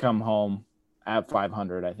if they come home at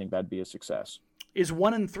 500, I think that'd be a success. Is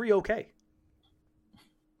 1-3 okay?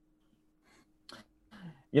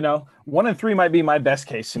 1-3 might be my best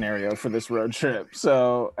case scenario for this road trip.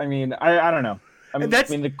 So, I mean, I don't know. I mean,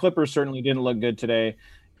 the Clippers certainly didn't look good today,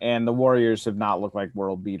 and the Warriors have not looked like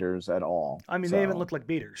world beaters at all. I mean, they haven't looked like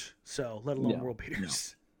beaters, so let alone world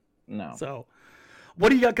beaters. No. So, what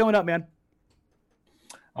do you got coming up, man?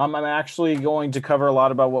 I'm actually going to cover a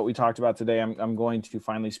lot about what we talked about today. I'm going to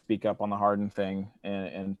finally speak up on the Harden thing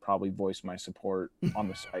and probably voice my support on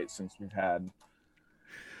the site since we've had.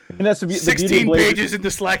 And that's the 16 pages in the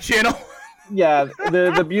Slack channel. Yeah,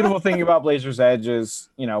 the beautiful thing about Blazers Edge is,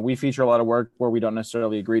 we feature a lot of work where we don't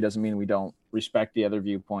necessarily agree. Doesn't mean we don't respect the other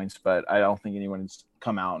viewpoints, but I don't think anyone's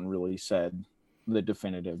come out and really said the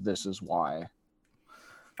definitive, this is why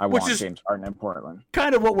I want James Harden in Portland.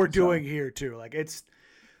 Kind of what we're doing here too. Like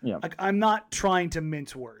like I'm not trying to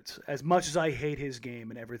mince words. As much as I hate his game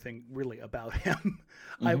and everything really about him,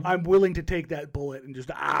 I'm willing to take that bullet and just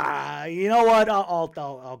you know what? I'll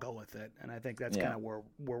go with it. And I think that's kind of where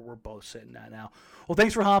we're both sitting at now. Well,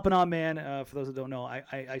 thanks for hopping on, man. For those that don't know,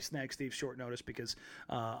 I snagged Steve short notice because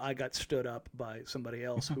I got stood up by somebody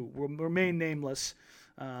else who will remain nameless.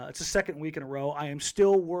 It's the 2nd week in a row. I am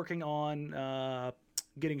still working on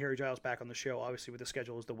getting Harry Giles back on the show. Obviously, with the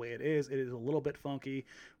schedule is the way it is a little bit funky.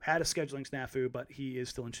 Had a scheduling snafu, but he is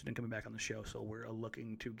still interested in coming back on the show, so we're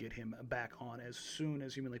looking to get him back on as soon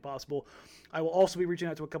as humanly possible. I will also be reaching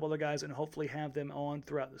out to a couple other guys and hopefully have them on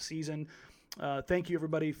throughout the season. Thank you,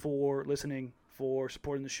 everybody, for listening, for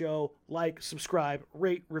supporting the show. Like, subscribe,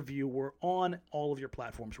 rate, review. We're on all of your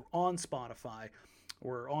platforms. We're on Spotify.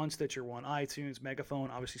 We're on Stitcher, we're on iTunes, Megaphone.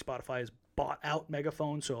 Obviously, Spotify has bought out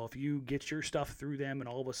Megaphone, so if you get your stuff through them and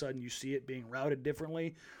all of a sudden you see it being routed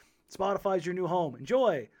differently, Spotify's your new home.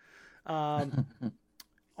 Enjoy. I'll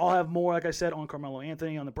have more, like I said, on Carmelo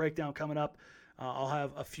Anthony on the breakdown coming up. I'll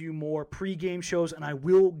have a few more pregame shows, and I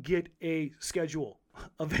will get a schedule.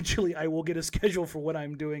 Eventually, I will get a schedule for what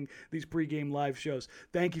I'm doing, these pregame live shows.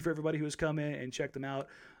 Thank you for everybody who has come in and checked them out.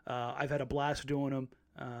 I've had a blast doing them.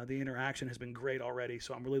 The interaction has been great already,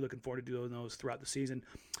 so I'm really looking forward to doing those throughout the season.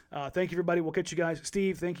 Thank you, everybody. We'll catch you guys.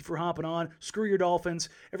 Steve, thank you for hopping on. Screw your Dolphins.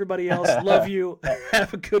 Everybody else, love you.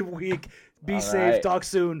 Have a good week. Be safe. Right. Talk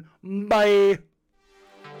soon. Bye.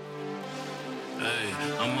 Hey,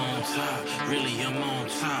 I'm on top. Really, I'm on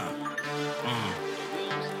top.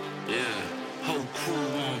 Yeah.